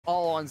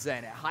all on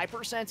Zen. At high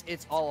percents,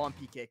 it's all on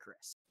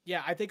PKChris.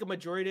 Yeah, I think a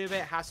majority of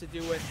it has to do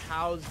with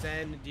how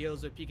Zen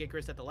deals with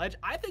PKChris at the ledge.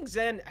 I think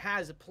Zen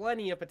has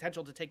plenty of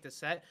potential to take the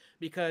set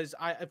because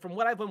from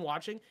what I've been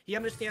watching, he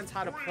understands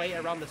how to play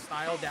around the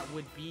style that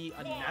would be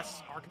a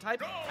Ness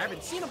archetype. I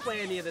haven't seen him play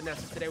any of the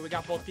Nesses today. We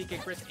got both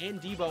PKChris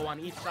and Devo on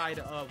each side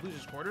of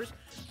losers quarters.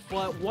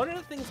 But one of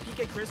the things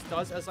PKChris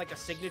does as like a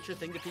signature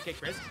thing to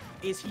PKChris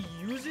is he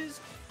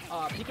uses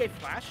PK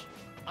Flash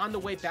on the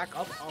way back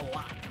up a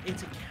lot.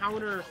 It's a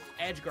counter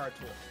edge guard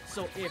tool.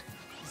 So if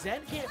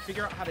Zen can't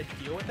figure out how to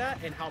deal with that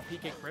and how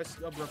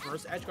PKChris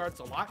reverse edge guards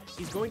a lot,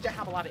 he's going to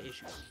have a lot of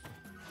issues.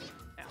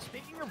 Now,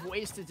 speaking of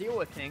ways to deal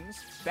with things,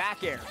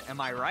 back air.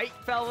 Am I right,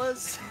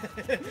 fellas?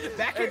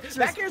 Back air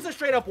is a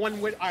straight up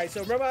one win. All right,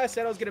 so remember I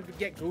said I was going to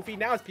get goofy?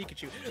 Now it's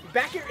Pikachu.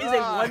 Back air is a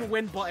one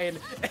win button.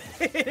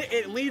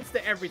 It leads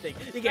to everything.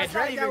 You get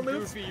drag down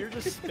loops. Goofy. You're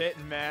just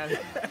spitting, man.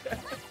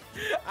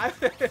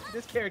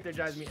 This character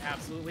drives me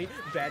absolutely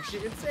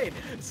batshit insane.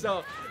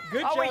 So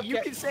good job. Oh wait,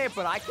 you can say it,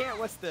 but I can't.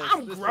 What's this?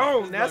 I'm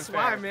grown. That's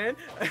why, man.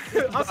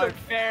 Also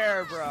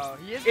unfair, bro.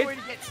 He is going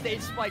to get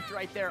stage spiked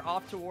right there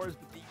off towards,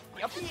 but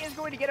the up he is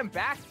going to get him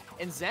back.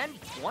 And Zen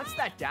wants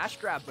that dash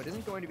grab, but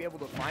isn't going to be able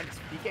to find it.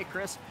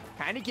 PKChris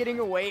kind of getting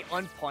away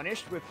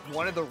unpunished with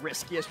one of the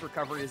riskiest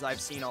recoveries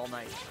I've seen all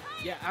night.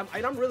 Yeah,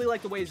 I'm really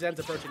like the way Zen's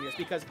approaching this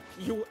because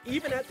you,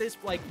 even at this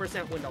like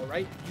percent window,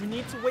 right? You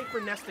need to wait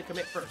for Ness to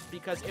commit first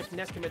because if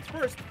Ness commits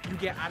first, you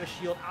get out of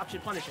shield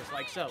option punishes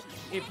like so.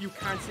 If you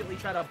constantly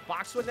try to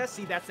box with Ness,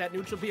 see that's that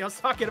neutral B I was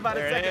talking about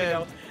a second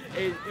ago.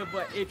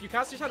 But if you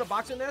constantly try to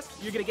box with Ness,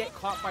 you're gonna get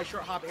caught by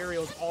short hop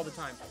aerials all the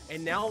time.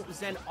 And now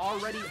Zen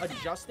already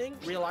adjusting,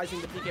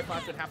 realizing the PK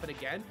Flash would happen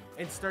again,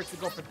 and starts to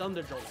go for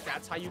Thunder Jolts.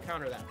 That's how you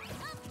counter that.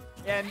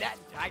 And that,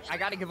 I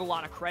got to give a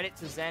lot of credit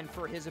to Zen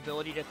for his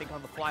ability to think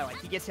on the fly.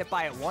 Like, he gets hit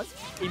by it once,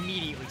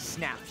 immediately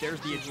snap. There's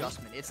the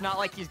adjustment. It's not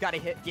like he's got to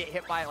get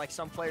hit by it like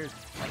some players,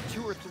 like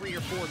 2 or 3 or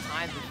 4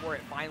 times before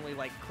it finally,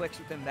 like, clicks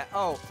with him that,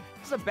 oh,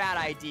 this is a bad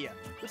idea.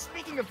 But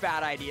speaking of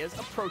bad ideas,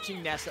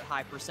 approaching Ness at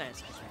high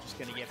percents. You're just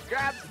going to get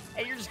grabbed,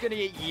 and you're just going to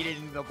get yeeted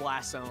into the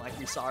blast zone like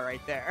we saw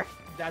right there.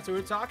 That's what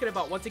we're talking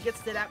about. Once it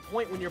gets to that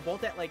point when you're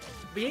both at, like,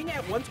 being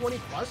at 120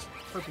 plus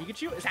for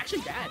Pikachu is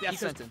actually bad. Death because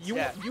sentence,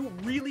 you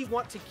really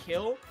want to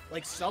kill,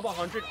 like, sub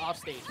 100 off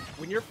stage.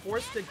 When you're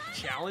forced to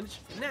challenge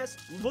Ness,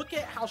 look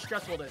at how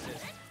stressful this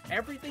is.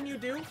 Everything you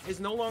do is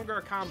no longer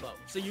a combo.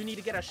 So you need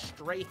to get a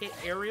straight hit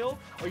aerial,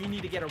 or you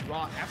need to get a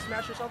raw F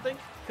smash or something,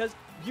 because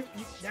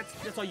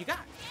that's all you got.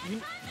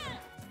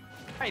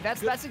 Hey,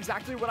 that's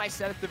exactly what I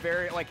said at the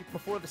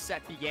before the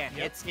set began.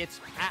 Yep. It's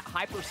at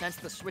high percents,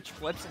 the switch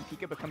flips, and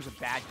Pika becomes a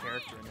bad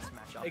character in this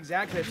matchup.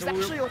 Exactly. It's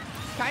actually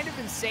kind of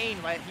insane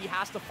that he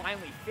has to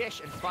finally fish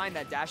and find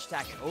that dash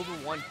attack at over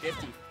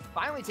 150.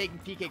 Finally taking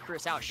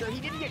PKChris out. Sure, he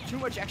didn't get too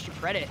much extra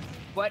credit,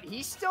 but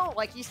he still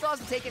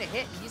hasn't taken a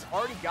hit. He's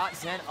already got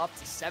Zen up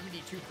to 72%.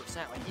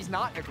 Like, he's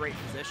not in a great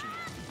position.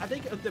 I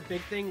think the big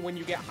thing when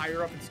you get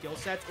higher up in skill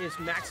sets is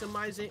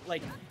maximizing,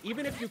 like,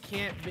 even if you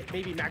can't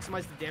maybe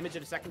maximize the damage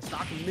at a second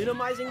stock,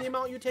 minimizing the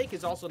amount you take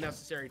is also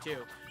necessary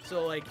too.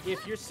 So, like,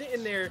 if you're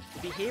sitting there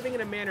behaving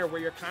in a manner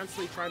where you're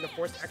constantly trying to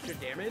force extra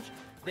damage,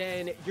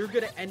 then you're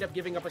going to end up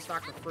giving up a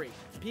stock for free.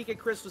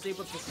 PKChris was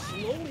able to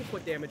slowly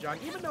put damage on,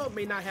 even though it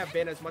may not have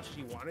been as much as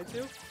he wanted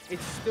to.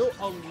 It's still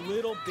a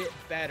little bit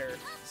better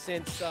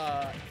since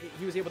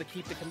he was able to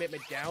keep the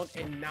commitment down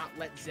and not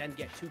let Zen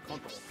get too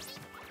comfortable.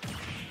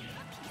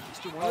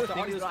 One of the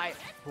things that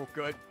oh,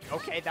 good.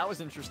 Okay, that was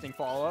interesting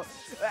follow-up.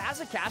 As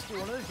a caster,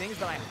 one of the things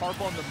that I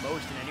harp on the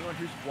most, and anyone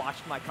who's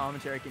watched my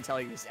commentary can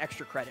tell you, is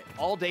extra credit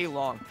all day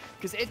long.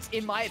 Because it's,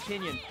 in my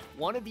opinion,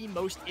 one of the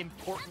most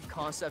important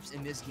concepts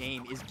in this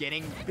game is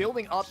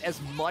building up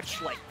as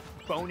much, like,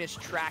 bonus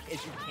track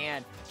as you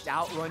can to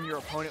outrun your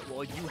opponent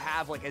while you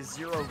have like a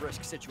zero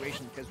risk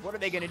situation, because what are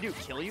they going to do?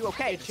 Kill you?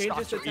 Okay, it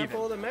changes the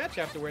tempo of the match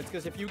afterwards,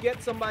 because if you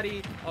get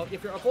somebody,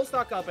 if you're a full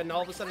stock up and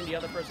all of a sudden the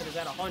other person is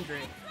at 100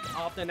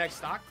 off the next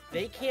stock,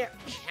 they can't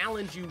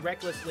challenge you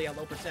recklessly at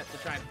low percent to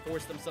try and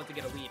force themselves to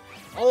get a lead.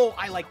 Oh,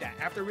 I like that.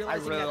 After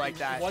realizing that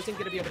he wasn't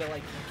going to be able to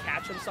like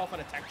catch himself on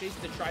a tech chase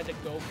to try to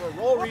go for a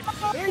roll read.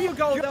 There you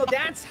go, though.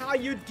 That's how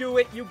you do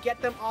it. You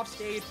get them off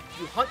stage,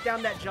 you hunt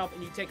down that jump,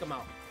 and you take them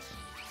out.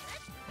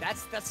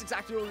 That's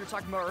exactly what we were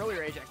talking about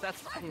earlier, Ajax.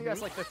 I think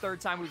that's like the 3rd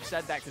time we've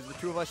said that, because the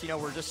two of us, you know,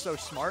 we're just so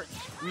smart.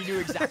 We knew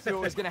exactly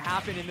what was going to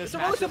happen in this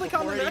matchup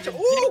before it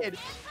even did.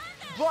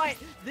 But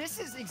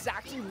this is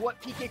exactly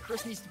what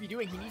PKChris needs to be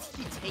doing. He needs to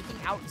be taking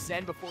out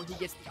Zen before he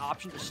gets the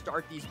option to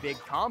start these big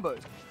combos.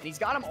 And he's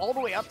got him all the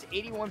way up to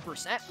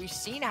 81%. We've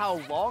seen how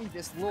long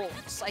this little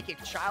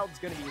psychic child is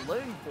going to be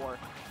living for.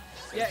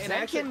 Yeah,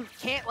 and Zen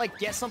can't like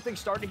get something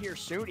started here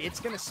soon. It's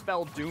gonna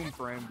spell doom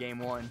for him game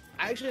 1.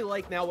 I actually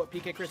like now what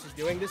PKChris is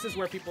doing. This is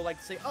where people like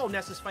to say, "Oh,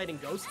 Ness is fighting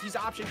Ghost." He's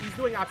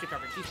doing option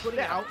coverage. He's putting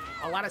out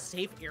a lot of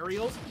safe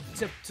aerials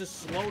to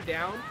slow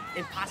down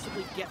and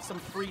possibly get some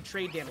free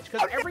trade damage.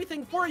 Because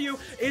everything for you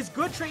is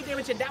good trade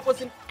damage, and that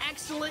was an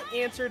excellent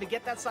answer to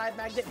get that side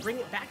magnet, bring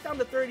it back down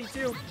to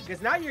 32.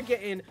 Because now you're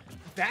getting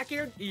back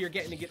air, you're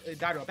getting a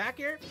die to a back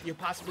air, you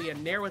possibly a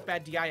nair with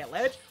bad DI at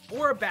ledge,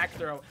 or a back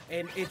throw,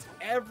 and it's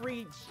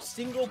every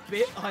single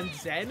bit on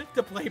Zen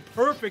to play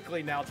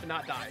perfectly now to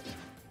not die.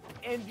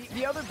 And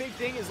the other big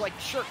thing is, like,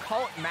 sure,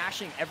 call it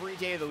mashing every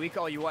day of the week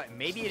all you want.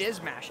 Maybe it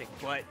is mashing,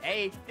 but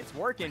hey, it's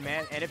working,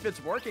 man. And if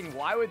it's working,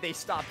 why would they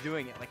stop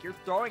doing it? Like, you're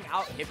throwing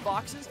out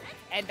hitboxes,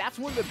 and that's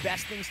one of the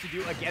best things to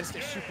do against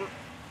a super...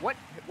 What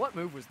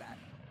move was that?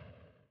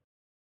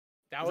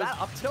 Was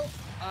that up tilt?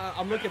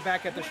 I'm looking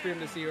back at the stream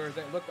to see where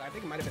it looked. I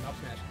think it might have been up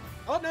smash.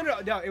 Oh,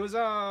 no. It was,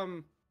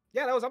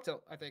 yeah, that was up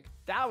tilt, I think.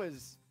 That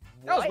was...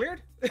 That was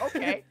weird.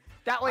 Okay.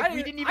 That, like,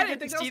 we didn't even get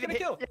to see the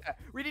kill. Yeah,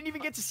 we didn't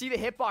even get to see the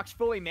hitbox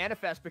fully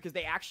manifest because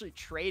they actually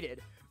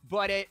traded,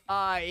 but it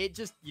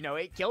just, you know,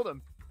 it killed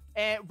him.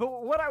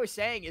 But what I was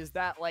saying is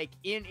that, like,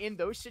 in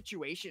those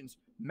situations,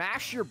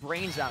 mash your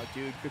brains out,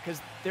 dude,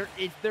 because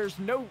there's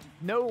no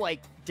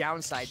like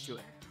downside to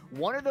it.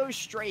 One of those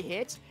stray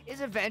hits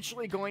is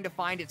eventually going to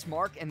find its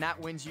mark, and that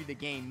wins you the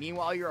game.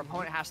 Meanwhile, your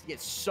opponent has to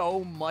get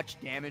so much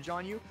damage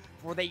on you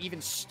before they even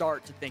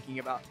start to think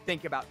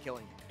about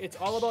killing you. It's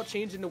all about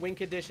changing the win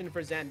condition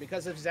for Zen,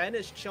 because if Zen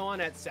is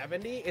chilling at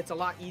 70, it's a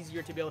lot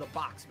easier to be able to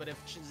box. But if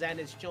Zen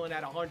is chilling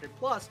at 100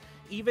 plus,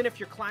 even if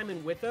you're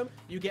climbing with him,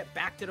 you get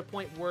back to the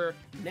point where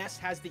Ness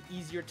has the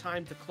easier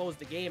time to close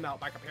the game out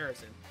by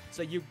comparison.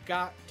 So you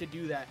got to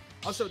do that.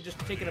 Also, just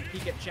taking a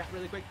peek at chat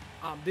really quick.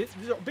 This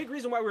is a big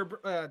reason why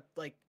we're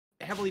like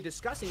heavily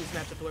discussing this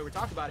matchup the way we're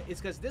talking about it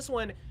is because this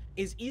one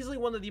is easily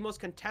one of the most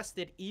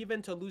contested,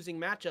 even to losing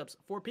matchups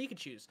for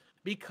Pikachu's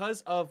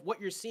because of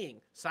what you're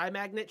seeing. Side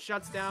Magnet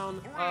shuts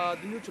down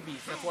the neutral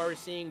beast. That's why we're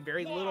seeing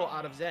very little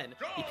out of Zen.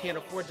 He can't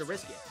afford to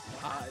risk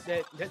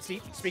it.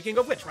 See, speaking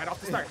of which, right off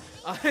the start,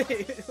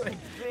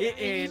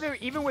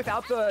 even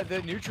without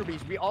the neutral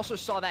beast, we also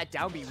saw that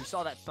down B. We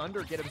saw that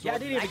Thunder get absorbed. Yeah, I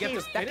didn't even get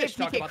to finish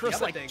talking about the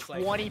other like things,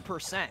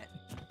 20%.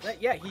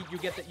 Yeah,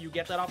 you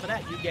get that off of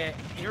that. You get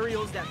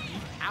aerials that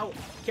beat out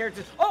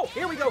characters. Oh,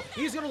 here we go.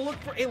 He's gonna look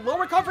for a low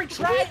recovery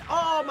try.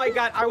 Oh my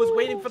god, I was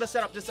waiting for the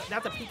setup. That's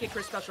a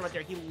PKChris special right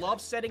there. He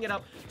loves setting it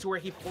up to where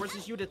he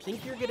forces you to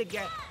think you're gonna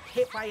get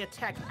hit by a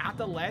tech at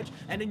the ledge,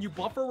 and then you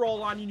buffer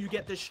roll on and you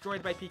get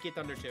destroyed by PK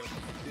Thunder 2.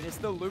 Dude, it's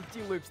the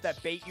loop-de-loops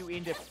that bait you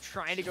into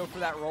trying to go for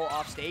that roll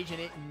off stage, and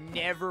it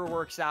never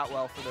works out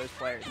well for those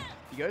players.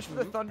 He goes for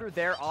the Thunder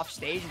there off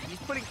stage, and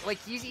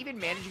he's even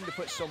managing to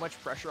put so much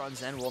pressure on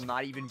Zen while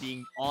not even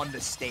being on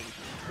the stage.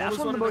 That's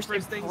one of the most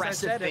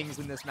impressive things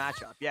in this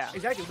matchup. Yeah.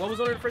 Exactly. What was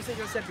one of the first things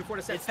I said before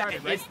the set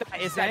started, right?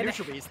 It's that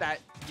neutral B. It's that.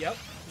 Yep.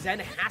 Zen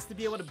has to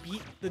be able to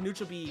beat the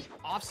neutral B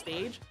off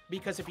stage,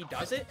 because if he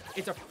does it,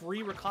 it's a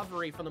free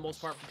recovery for the most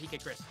part for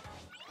PKChris.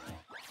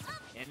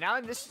 And now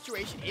in this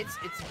situation, it's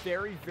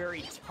very,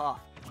 very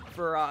tough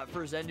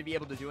for Zen to be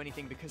able to do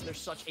anything because there's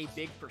such a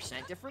big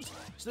percent difference.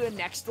 So the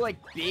next like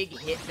big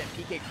hit that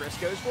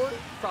PKChris goes for,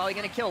 probably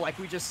gonna kill, like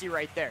we just see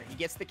right there. He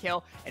gets the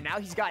kill, and now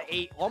he's got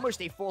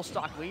almost a full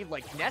stock lead.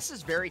 Like Ness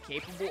is very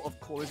capable of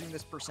closing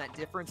this percent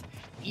difference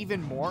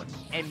even more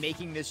and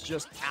making this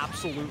just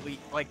absolutely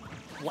like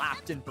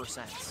lapped in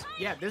percents.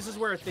 Yeah, this is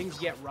where things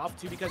get rough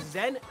too, because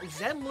Zen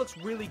looks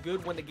really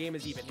good when the game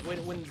is even.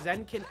 When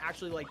Zen can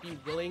actually like be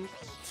willing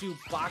to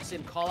box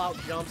and call out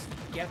jumps,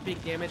 get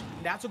big damage,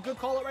 that's a good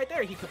call out right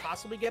there. He could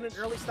possibly get an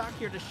early stock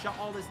here to shut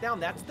all this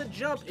down. That's the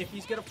jump. If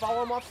he's gonna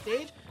follow him off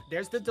stage,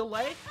 there's the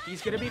delay.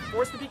 He's gonna be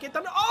forced to PK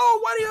Thunder. Oh,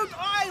 what do you? Oh,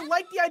 I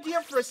like the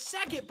idea for a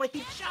second, but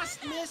he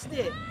just missed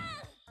it.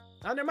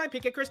 Oh, never mind.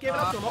 PKChris gave it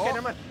up to him. Okay,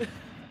 never mind.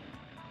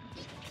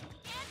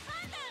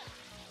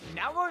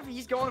 Now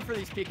he's going for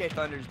these PK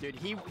Thunders, dude.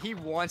 He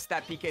wants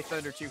that PK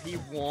Thunder too. He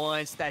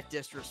wants that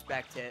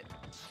disrespect hit.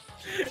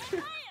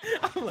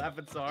 I'm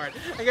laughing so hard.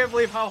 I can't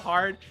believe how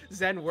hard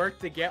Zen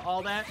worked to get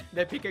all that.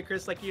 That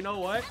PKChris like, you know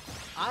what?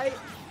 I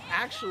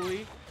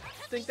actually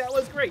think that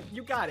was great.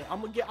 You got it.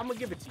 I'm gonna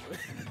give it to you.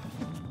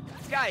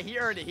 This guy, he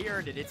earned it. He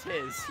earned it. It's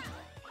his.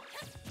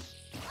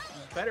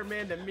 Better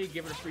man than me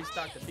giving a free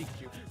stock to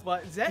Pikachu.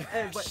 But Zen,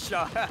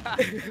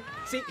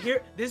 see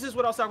here, this is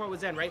what I was talking about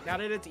with Zen, right? Now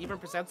that it's even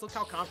percents, look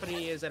how confident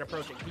he is at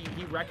approaching.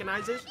 He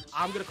recognizes,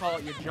 I'm gonna call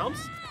out your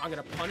jumps, I'm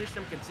gonna punish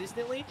them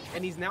consistently,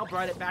 and he's now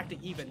brought it back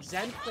to even.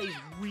 Zen plays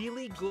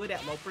really good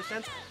at low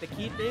percents. The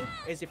key thing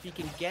is if he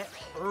can get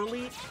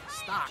early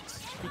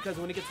stocks, because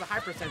when he gets the high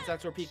percents,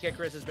 that's where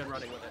PKChris has been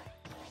running with it.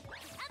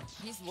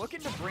 He's looking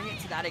to bring it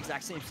to that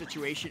exact same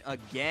situation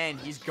again.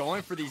 He's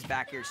going for these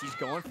back airs. He's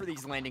going for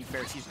these landing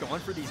fairs. He's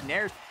going for these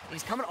nairs. And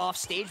he's coming off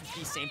stage with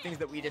these same things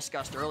that we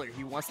discussed earlier.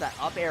 He wants that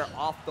up air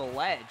off the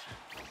ledge.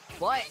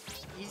 But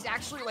he's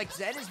actually, like,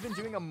 Zen has been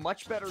doing a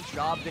much better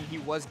job than he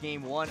was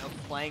game one of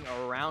playing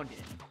around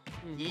it.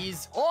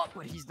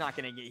 But he's not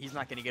gonna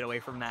get away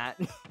from that.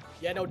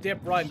 Yeah, no, dip,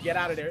 run, get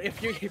out of there.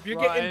 If you're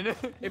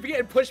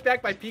getting pushed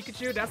back by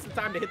Pikachu, that's the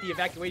time to hit the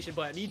evacuation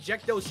button.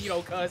 Eject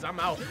Dosito, cuz I'm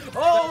out.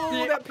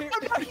 Oh,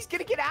 he's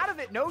gonna get out of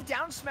it. No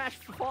down smash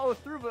to follow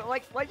through, but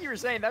like you were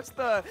saying, that's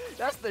the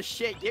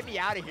shit. Get me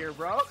out of here,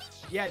 bro.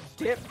 Yeah,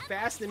 dip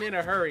fast and in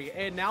a hurry.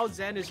 And now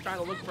Zen is trying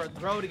to look for a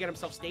throw to get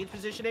himself stage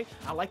positioning.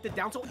 I like the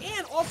down tilt,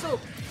 and also,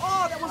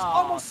 oh, that was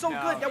almost so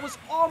good. That was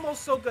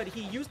almost so good.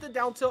 He used the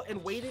down tilt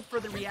and waited for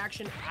the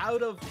reaction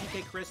out of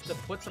PKChris to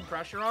put some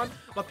pressure on,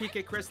 but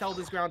PKChris held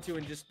his ground too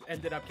and just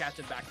ended up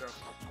catching back throw.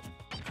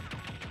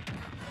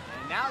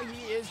 And now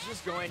he is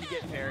just going to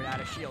get paired out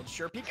of shield.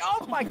 Sure,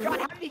 oh my god,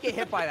 how did he get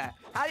hit by that?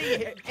 How did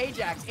he hit?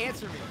 Ajax,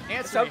 answer me.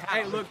 Answer me.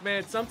 Hey, look,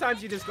 man,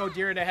 sometimes you just go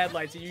deer in the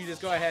headlights and you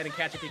just go ahead and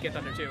catch a PK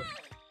Thunder too.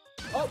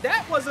 Oh,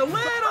 that was a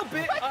little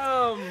bit,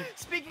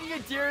 Speaking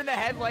of deer in the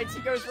headlights,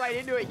 he goes right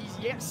into it.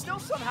 He's still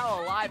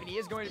somehow alive, and he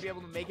is going to be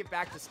able to make it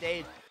back to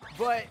stage.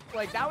 But,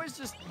 like, that was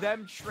just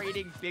them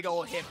trading big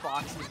old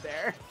hitboxes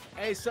there.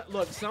 Hey, so,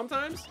 look,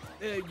 sometimes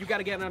you got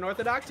to get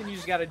unorthodox, and you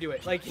just got to do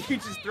it. Like, you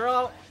just throw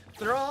out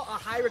a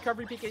high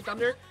recovery PK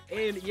Thunder,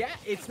 and yeah,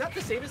 it's not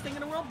the safest thing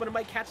in the world, but it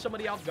might catch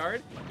somebody off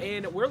guard.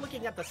 And we're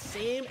looking at the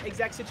same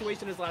exact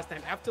situation as last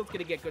time. F tilt's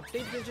gonna get good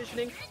stage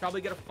positioning,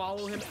 probably gonna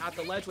follow him at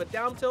the ledge with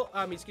down tilt,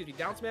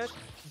 down smash.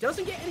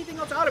 Doesn't get anything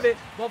else out of it,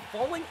 but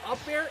falling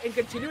up there and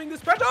continuing this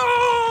pressure.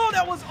 Oh,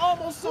 that was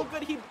almost so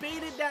good. He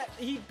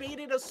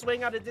baited a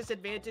swing at a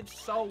disadvantage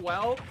so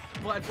well,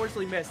 but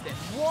unfortunately missed it.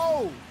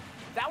 Whoa!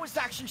 That was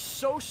actually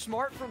so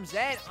smart from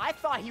Zen. I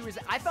thought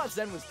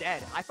Zen was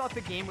dead. I thought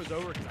the game was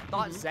over because I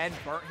thought Zen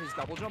burnt his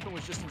double jump and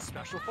was just in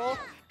special fall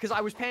because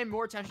I was paying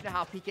more attention to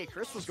how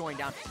PKChris was going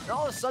down. And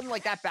all of a sudden,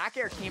 like, that back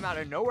air came out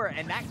of nowhere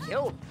and that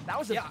killed. That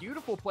was a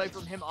beautiful play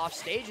from him off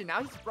stage, and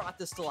now he's brought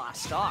this to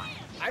last stock.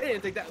 I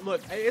didn't think that.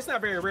 Look, it's not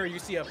very rare you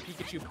see a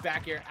Pikachu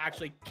back air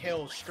actually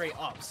kill straight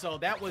up. So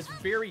that was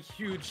very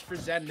huge for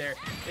Zen there.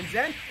 And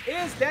Zen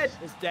is dead.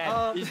 He's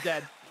dead. He's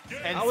dead.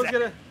 And I was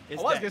gonna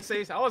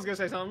say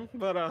something,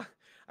 but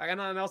I got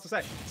nothing else to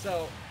say.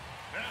 So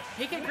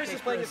PKChris is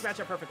playing this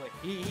matchup perfectly.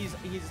 He's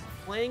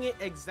playing it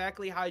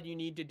exactly how you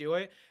need to do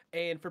it.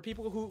 And for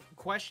people who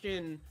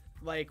question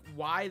like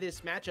why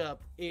this matchup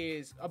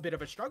is a bit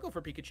of a struggle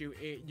for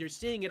Pikachu, you're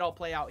seeing it all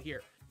play out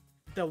here.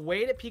 The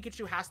way that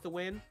Pikachu has to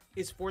win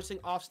is forcing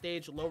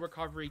offstage low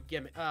recovery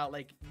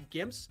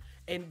gimps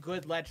and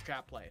good ledge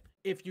trap play.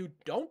 If you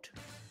don't,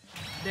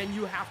 then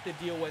you have to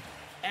deal with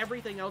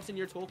everything else in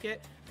your toolkit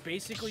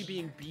basically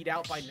being beat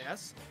out by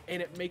Ness,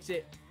 and it makes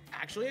it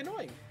actually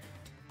annoying.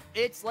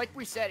 It's like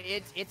we said,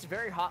 it's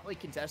very hotly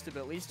contested, but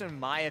at least in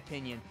my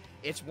opinion,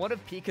 it's one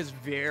of Pika's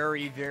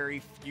very, very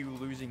few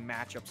losing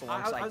matchups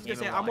alongside I was gonna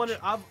say, I'm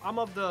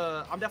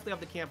definitely of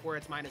the camp where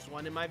it's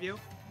 -1 in my view.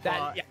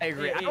 Yeah, I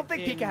agree. I don't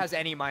think Pika has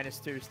any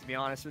 -2s, to be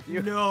honest with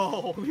you.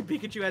 No,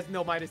 Pikachu has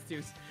no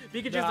 -2s.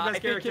 Pikachu's the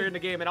best character in the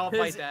game, and I'll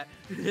fight that.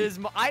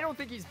 I don't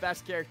think he's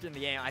best character in the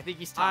game. I think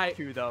he's top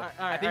 2, though.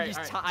 I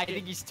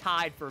think he's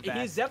tied for best.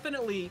 He's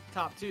definitely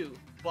top 2.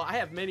 But I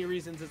have many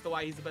reasons as to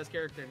why he's the best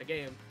character in the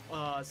game.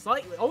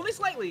 Only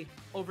slightly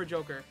over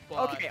Joker.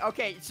 But...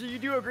 Okay. So you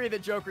do agree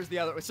that Joker's the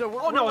other one. So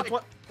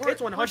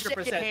it's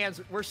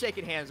 100%. We're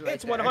shaking hands.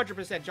 It's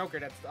 100% Joker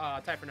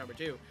that's tied for number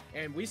 2,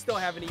 and we still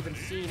haven't even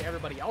seen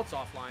everybody else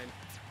offline.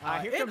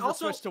 Here comes the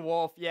switch to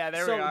Wolf. Yeah,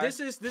 there we are.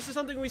 So this is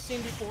something we've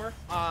seen before,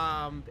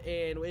 and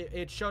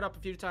it showed up a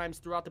few times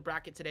throughout the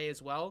bracket today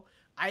as well.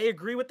 I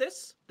agree with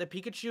this. The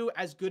Pikachu,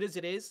 as good as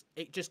it is,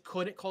 it just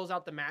couldn't close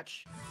out the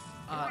match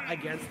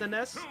against the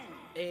Ness.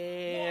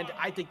 And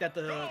I think that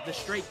the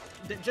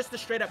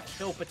straight up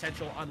kill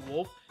potential on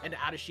Wolf and the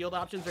out of shield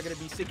options are going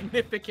to be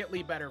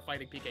significantly better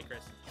fighting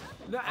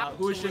PKChris,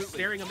 who is just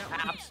staring him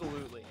out.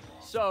 Absolutely.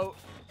 So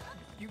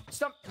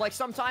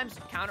sometimes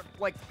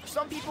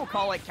some people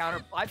call it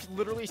counter. I've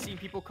literally seen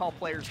people call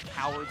players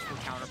cowards for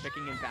counter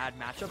picking in bad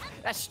matchups.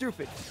 That's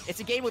stupid.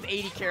 It's a game with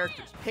 80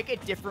 characters. Pick a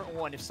different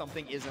one if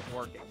something isn't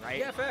working, right?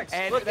 Yeah, facts.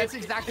 And look, that's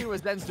exactly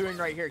what Zen's doing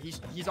right here.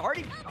 He's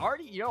already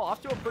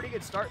off to a pretty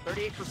good start.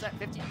 38%,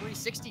 53,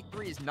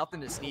 63 is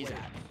nothing to sneeze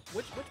at.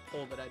 Which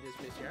poll did I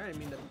just miss here? I didn't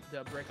mean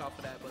to break off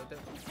of that,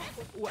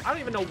 but I don't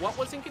even know what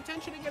was in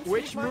contention against.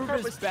 Which move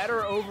is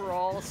better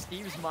overall,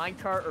 Steve's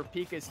minecart or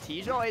Pika's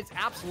Teej? Oh, it's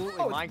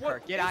absolutely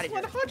minecart. Get out of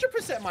here.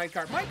 100%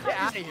 minecart. Minecart. Get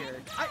out of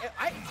here.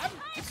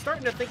 I'm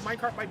starting to think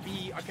minecart might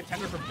be a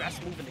contender for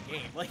best move in the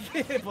game. Like,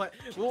 but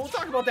we'll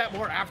talk about that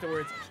more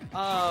afterwards.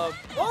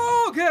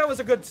 Oh, that was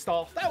a good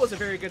stall. That was a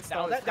very good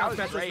stall. That down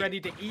smash was ready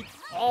to eat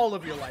all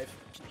of your life.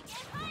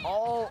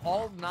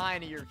 All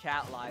 9 of your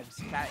cat lives,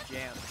 cat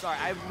jam. Sorry,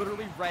 I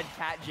literally read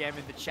cat jam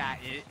in the chat.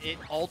 It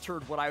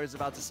altered what I was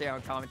about to say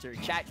on commentary.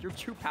 Chat, you're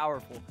too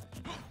powerful.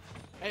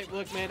 Hey,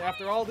 look, man,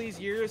 after all these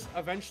years,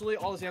 eventually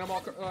all this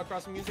Animal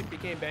Crossing music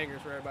became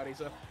bangers for everybody.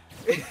 So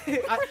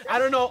I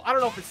don't know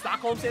if it's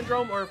Stockholm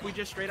syndrome or if we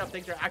just straight up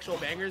think they're actual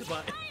bangers,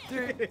 but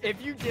dude,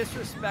 if you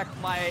disrespect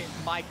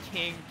my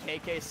king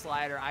KK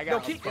Slider, I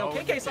got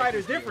KK Slider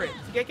is different.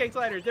 KK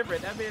Slider is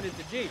different. That man is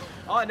the G.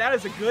 Oh, and that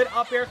is a good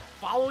up air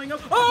following up.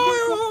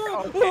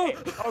 Oh,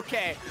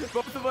 okay.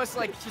 Both of us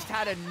like just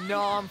had a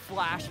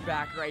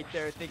flashback right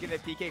there, thinking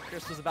that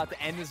PKChris was about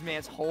to end this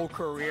man's whole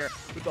career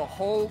with a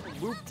whole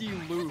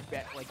loop-de-loop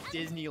at like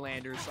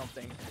Disneyland or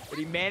something. But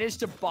he managed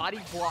to body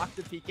block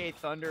the PK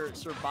Thunder,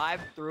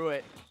 survive through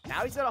it.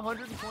 Now he's at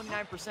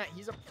 129%.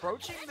 He's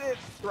approaching the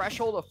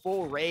threshold of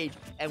full rage,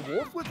 and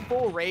Wolf with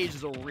full rage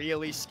is a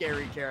really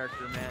scary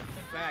character, man.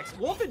 Facts.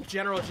 Wolf in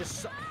general is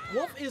just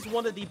Wolf is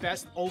one of the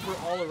best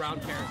overall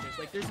around characters.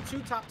 Like, there's 2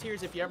 top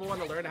tiers if you ever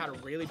want to learn how to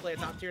really play a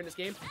top tier in this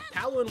game.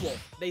 Palu and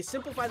Wolf. They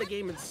simplify the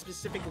game in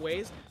specific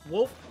ways.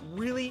 Wolf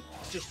really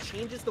just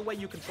changes the way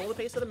you control the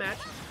pace of the match.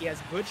 He has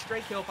good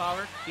straight kill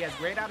power. He has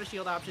great out of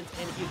shield options,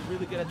 and he's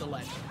really good at the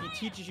ledge. He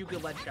teaches you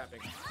good ledge trapping.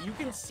 You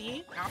can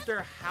see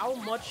after how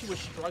much he was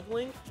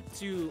struggling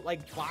to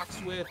like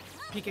box with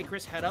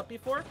PKChris head up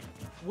before.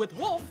 With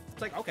Wolf,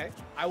 it's like, okay,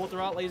 I will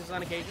throw out lasers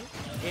on occasion,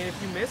 and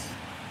if you miss,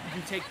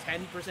 you take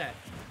 10%.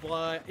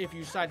 But if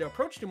you decide to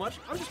approach too much,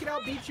 I'm just gonna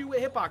outbeat you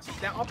with hitboxes.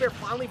 That up air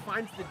finally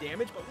finds the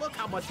damage, but look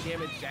how much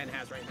damage Zen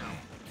has right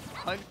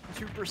now.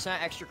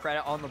 2% extra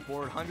credit on the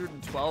board,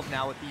 112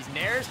 now with these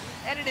nairs,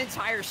 and an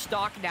entire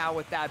stock now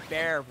with that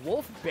bear.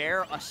 Wolf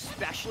bear,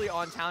 especially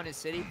on Town and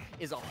City,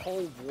 is a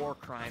whole war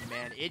crime,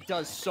 man. It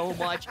does so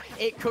much.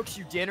 It cooks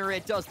you dinner,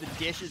 it does the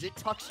dishes, it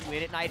tucks you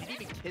in at night, it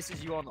even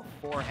kisses you on the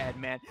forehead,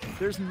 man.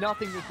 There's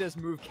nothing that this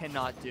move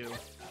cannot do.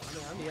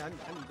 I need that in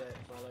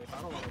my life.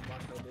 I don't want to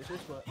wash no dishes,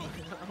 but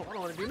I don't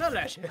want to do none of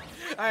that shit.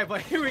 All right,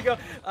 but here we go.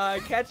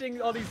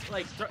 Catching all these,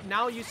 like,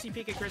 now you see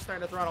PKChris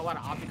starting to throw out a lot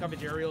of optic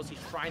coverage aerials. He's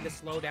trying to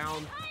slow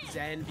down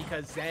Zen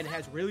because Zen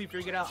has really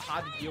figured out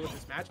how to deal with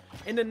this match.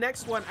 In the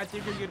next one, I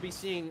think you're going to be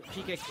seeing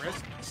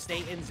PKChris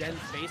stay in Zen's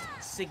face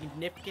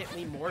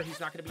significantly more. He's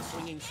not going to be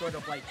swinging sort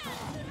of like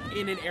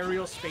in an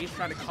aerial space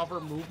trying to cover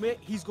movement.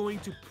 He's going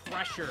to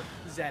pressure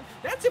Zen.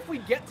 That's if we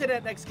get to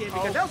that next game,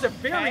 because that was a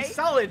very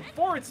solid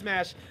forward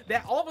smash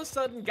that all of a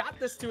sudden got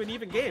this to an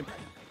even game.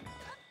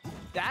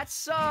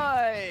 That's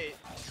an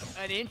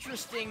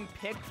interesting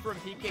pick from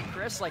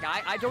PKChris. Like,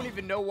 I don't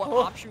even know what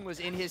option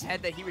was in his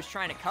head that he was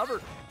trying to cover,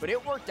 but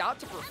it worked out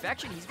to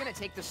perfection. He's going to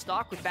take the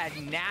stock with that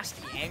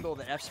nasty angle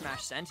that F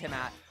Smash sent him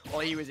at while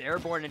he was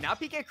airborne. And now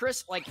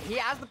PKChris, like, he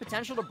has the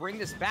potential to bring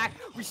this back.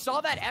 We saw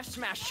that F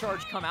Smash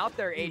charge come out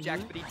there,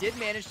 Ajax, but he did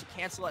manage to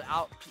cancel it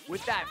out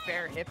with that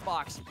fair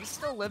hitbox. He's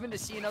still living to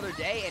see another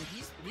day, and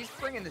he's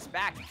bringing this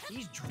back.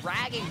 He's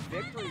dragging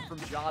victory from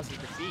Jaws'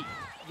 defeat.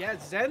 Yeah,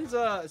 Zen's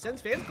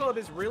fans club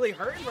is really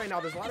hurting right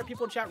now. There's a lot of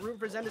people in chat rooting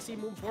for Zen to see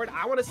move forward.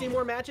 I want to see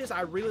more matches.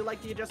 I really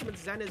like the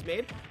adjustments Zen has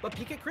made, but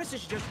PKChris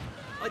is just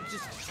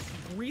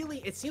really,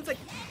 it seems like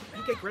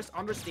PKChris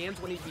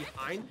understands when he's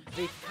behind.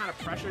 They kind of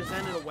pressure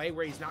Zen in a way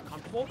where he's not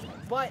comfortable,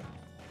 but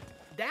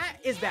that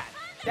is bad.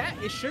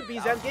 It should be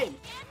Zen's game.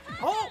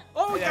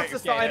 Oh, that's the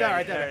slide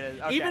right there.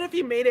 Okay. Even if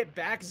he made it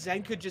back,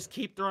 Zen could just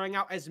keep throwing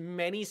out as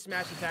many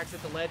smash attacks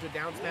at the ledge with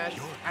down smash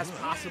as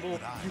possible.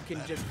 You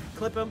can just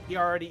clip him. He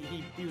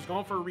was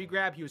going for a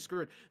regrab. He was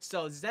screwed.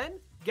 So Zen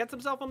gets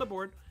himself on the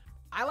board.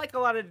 I like a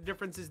lot of the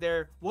differences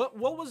there. What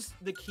was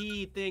the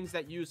key things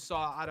that you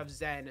saw out of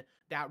Zen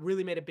that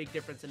really made a big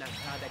difference in that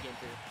game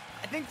for you?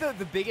 I think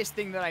the biggest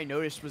thing that I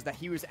noticed was that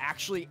he was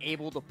actually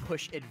able to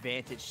push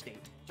advantage state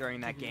during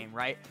that game,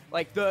 right?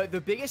 Like,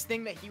 the biggest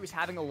thing that he was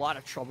having a lot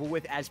of trouble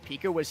with as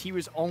Pika was he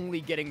was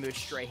only getting those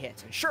stray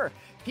hits. And sure,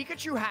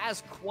 Pikachu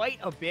has quite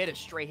a bit of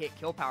stray hit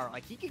kill power.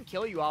 Like, he can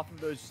kill you off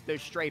of those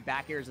stray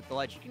back airs at the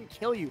ledge. He can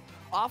kill you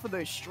off of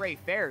those stray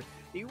fairs.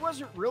 He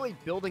wasn't really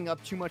building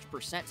up too much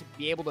percent to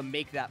be able to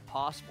make that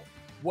possible.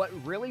 What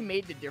really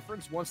made the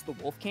difference once the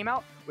Wolf came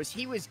out was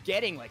he was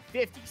getting like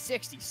 50,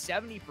 60,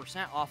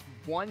 70% off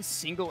one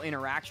single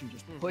interaction,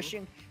 just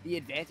pushing the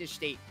advantage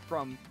state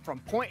from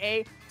point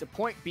A to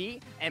point B,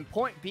 and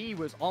point B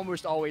was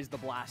almost always the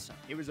blast zone.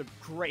 It was a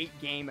great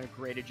game and a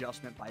great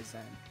adjustment by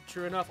Zen.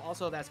 True enough.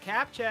 Also, that's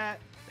cap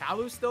chat.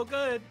 Palu's still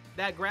good.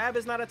 That grab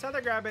is not a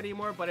tether grab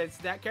anymore, but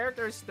that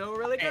character is still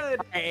really good.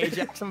 Hey,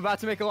 Ajax, I'm about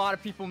to make a lot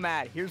of people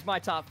mad. Here's my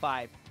top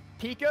 5.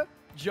 Pika,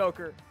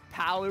 Joker,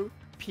 Palu,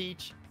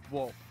 Peach,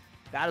 Wolf.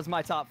 That is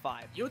my top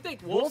 5. You would think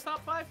Wolf's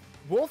top 5?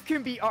 Wolf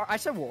can be... I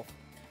said Wolf.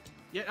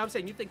 Yeah, I'm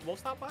saying you think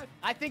Wolf's top 5?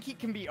 I think he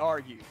can be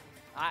argued.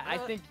 I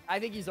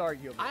think he's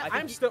arguable.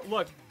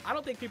 Look, I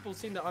don't think people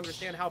seem to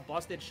understand how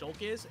busted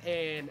Shulk is,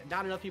 and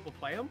not enough people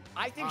play him.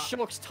 I think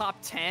Shulk's top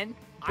 10,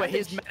 but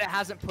his meta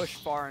hasn't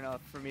pushed far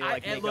enough for me to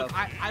like make up.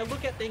 I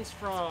look at things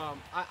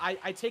from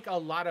I take a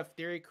lot of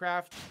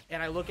Theorycraft,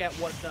 and I look at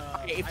what the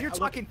if you're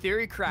talking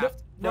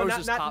Theorycraft,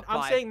 Rosa's top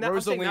 5. I'm saying not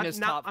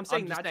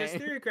just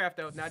Theorycraft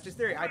though, not just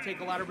Theory. I take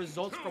a lot of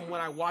results from when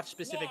I watch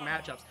specific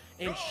matchups,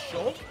 and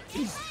Shulk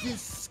is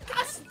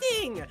disgusting.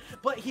 king,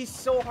 but he's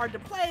so hard to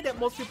play that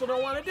most people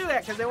don't want to do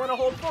that because they want to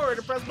hold forward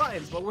and press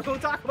buttons. But we'll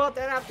talk about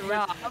that afterwards.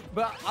 Yeah,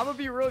 but I'm gonna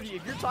be real with you.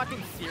 If you're talking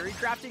theory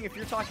crafting, if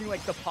you're talking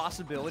like the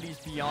possibilities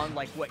beyond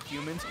like what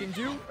humans can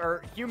do,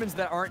 or humans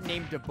that aren't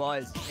named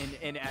Dabuz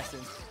in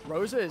essence,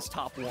 Rosa is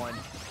top 1.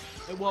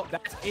 Well,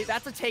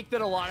 that's a take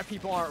that a lot of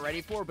people aren't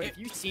ready for, but if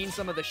you've seen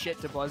some of the shit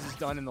Dabuz has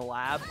done in the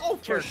lab, oh,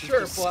 for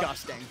sure,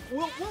 disgusting.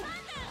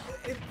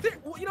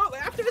 You know,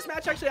 after this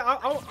match, actually,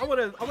 I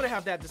want to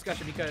have that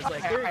discussion because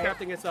like theory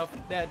crafting and stuff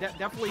that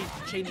definitely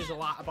changes a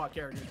lot about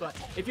characters. But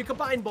if you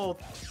combine both,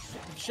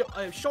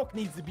 Shulk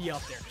needs to be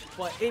up there.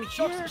 But in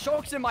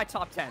Shulk's in my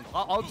top 10.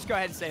 I'll just go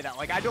ahead and say that.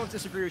 Like, I don't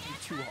disagree with you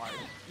too hard.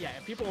 Yeah,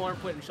 if people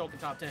aren't putting Shulk in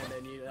top 10,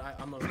 then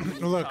I'm a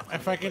look.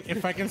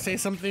 If I can say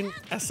something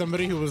as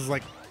somebody who was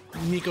like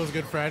Nico's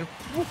good friend,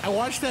 I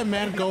watched that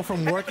man go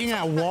from working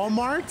at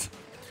Walmart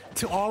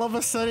to all of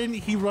a sudden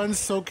he runs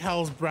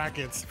SoCal's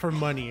brackets for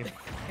money.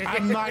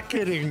 I'm not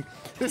kidding.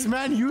 This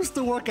man used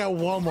to work at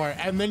Walmart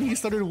and then he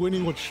started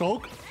winning with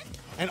Shulk,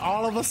 and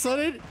all of a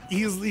sudden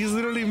he's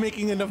literally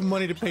making enough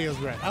money to pay his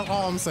rent. That's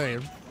all I'm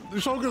saying.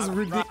 Shulk is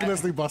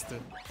ridiculously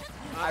busted.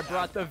 I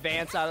brought the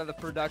Vance out of the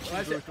production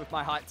booth with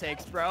my hot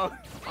takes, bro.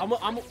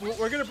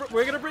 We're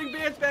gonna bring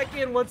Vance back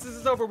in once this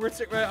is over.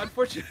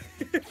 Unfortunately,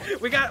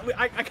 I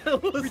got a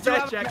little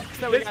stat check.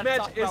 This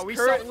match is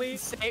currently.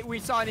 We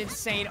saw an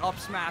insane up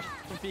smash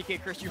from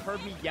PKChris. You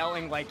heard me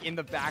yelling like in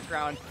the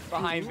background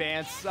behind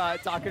Vance,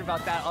 talking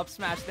about that up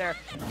smash there.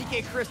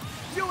 PKChris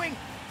doing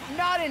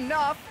not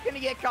enough. Gonna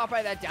get caught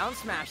by that down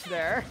smash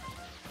there.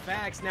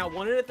 Facts. Now,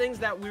 one of the things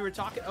that we were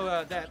talking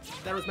that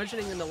I was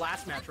mentioning in the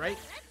last match, right?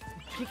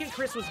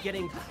 PKChris was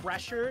getting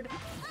pressured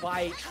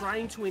by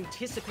trying to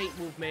anticipate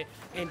movement,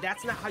 and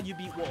that's not how you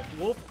beat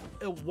Wolf.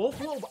 Wolf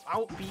will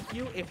outbeat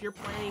you if you're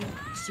playing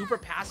super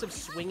passive,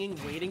 swinging,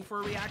 waiting for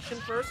a reaction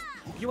first.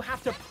 You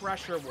have to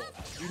pressure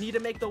Wolf. You need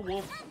to make the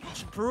Wolf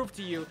prove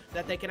to you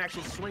that they can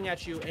actually swing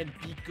at you and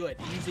be good,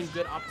 using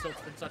good up tilts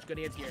and such good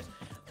anti-airs.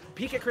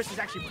 PKChris is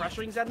actually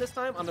pressuring Zen this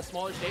time on the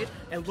smaller stage,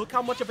 and look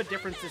how much of a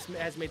difference this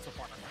has made so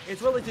far.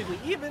 It's relatively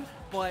even,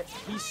 but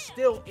he's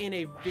still in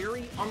a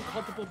very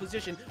uncomfortable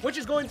position, which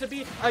is going to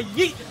be a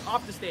yeet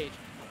off the stage.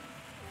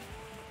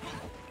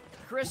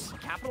 Chris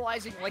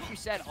capitalizing, like you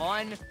said,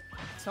 on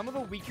some of the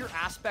weaker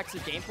aspects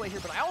of gameplay here,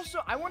 but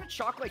I want to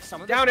chalk like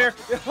some of this down air.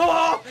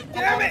 Oh,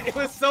 damn it! It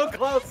was so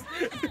close.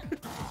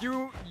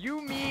 You,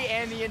 me,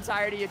 and the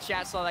entirety of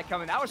chat saw that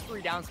coming. That was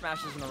 3 down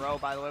smashes in a row,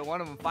 by the way.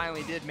 One of them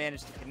finally did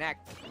manage to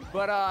connect.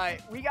 But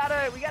we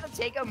gotta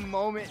take a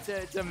moment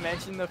to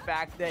mention the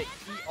fact that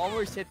he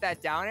almost hit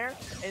that down air,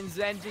 and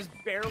Zen just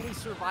barely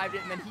survived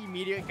it, and then he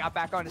immediately got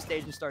back on the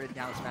stage and started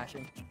down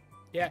smashing.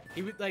 Yeah,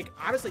 he would like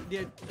honestly,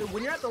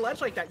 when you're at the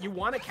ledge like that, you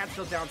want to catch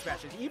those down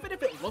smashes, even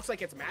if it looks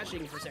like it's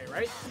mashing per se,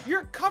 right?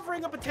 You're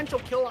covering a potential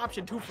kill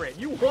option too for it.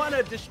 You want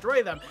to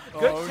destroy them.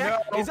 Good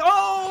tech is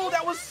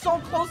that was so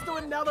close to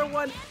another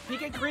one.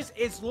 PKChris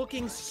is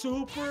looking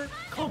super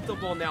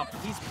comfortable now.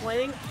 He's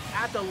playing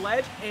at the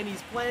ledge and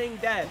he's playing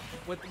dead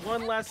with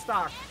one less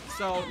stock.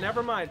 So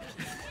never mind.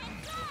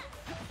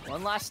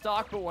 One last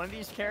stock, but one of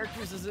these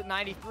characters is at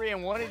 93,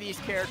 and one of these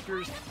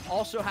characters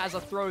also has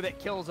a throw that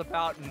kills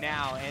about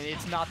now, and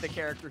it's not the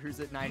character who's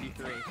at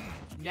 93.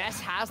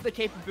 Ness has the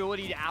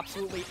capability to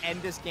absolutely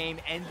end this game,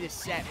 end this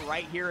set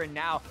right here and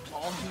now.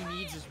 All he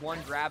needs is one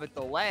grab at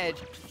the ledge.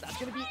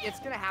 It's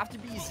gonna have to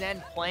be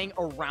Zen playing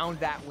around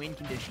that win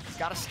condition. He's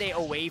gotta stay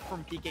away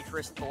from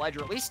PKChris at the ledge,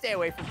 or at least stay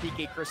away from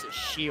PKChris'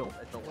 shield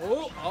at the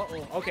ledge.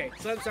 Okay,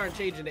 sun's starting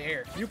changing the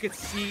air. You could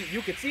see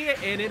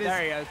it, and it is.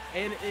 There he is.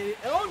 And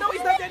oh no,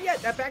 he's not dead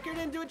yet. That back air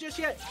didn't do it just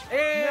yet,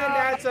 and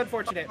that's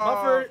unfortunate.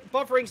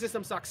 Buffering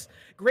system sucks.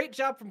 Great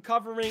job from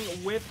covering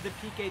with the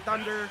PK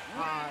Thunder.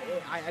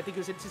 I think he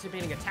was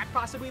anticipating attack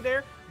possibly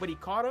there, but he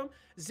caught him.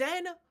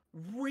 Zen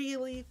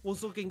really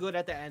was looking good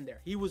at the end there.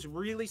 He was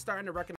really starting to recognize